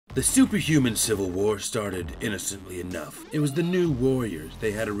The superhuman civil war started innocently enough. It was the New Warriors.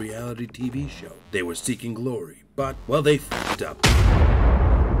 They had a reality TV show. They were seeking glory, but, well, they f***ed up.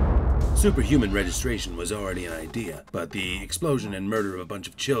 Superhuman registration was already an idea, but the explosion and murder of a bunch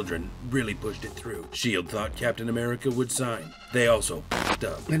of children really pushed it through. S.H.I.E.L.D. thought Captain America would sign. They also f***ed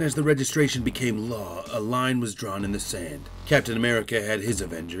up. And as the registration became law, a line was drawn in the sand. Captain America had his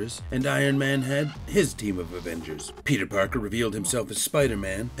Avengers, and Iron Man had his team of Avengers. Peter Parker revealed himself as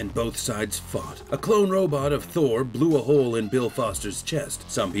Spider-Man, and both sides fought. A clone robot of Thor blew a hole in Bill Foster's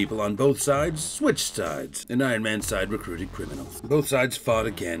chest. Some people on both sides switched sides, and Iron Man's side recruited criminals. Both sides fought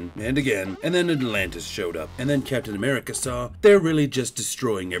again and again, and then Atlantis showed up. And then Captain America saw they're really just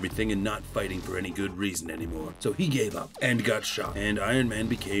destroying everything and not fighting for any good reason anymore. So he gave up and got shot, and Iron Man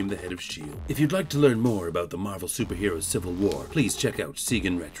became the head of S.H.I.E.L.D. If you'd like to learn more about the Marvel superhero Civil War, please check out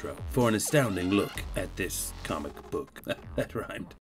Seagon Retro for an astounding look at this comic book. That rhymed.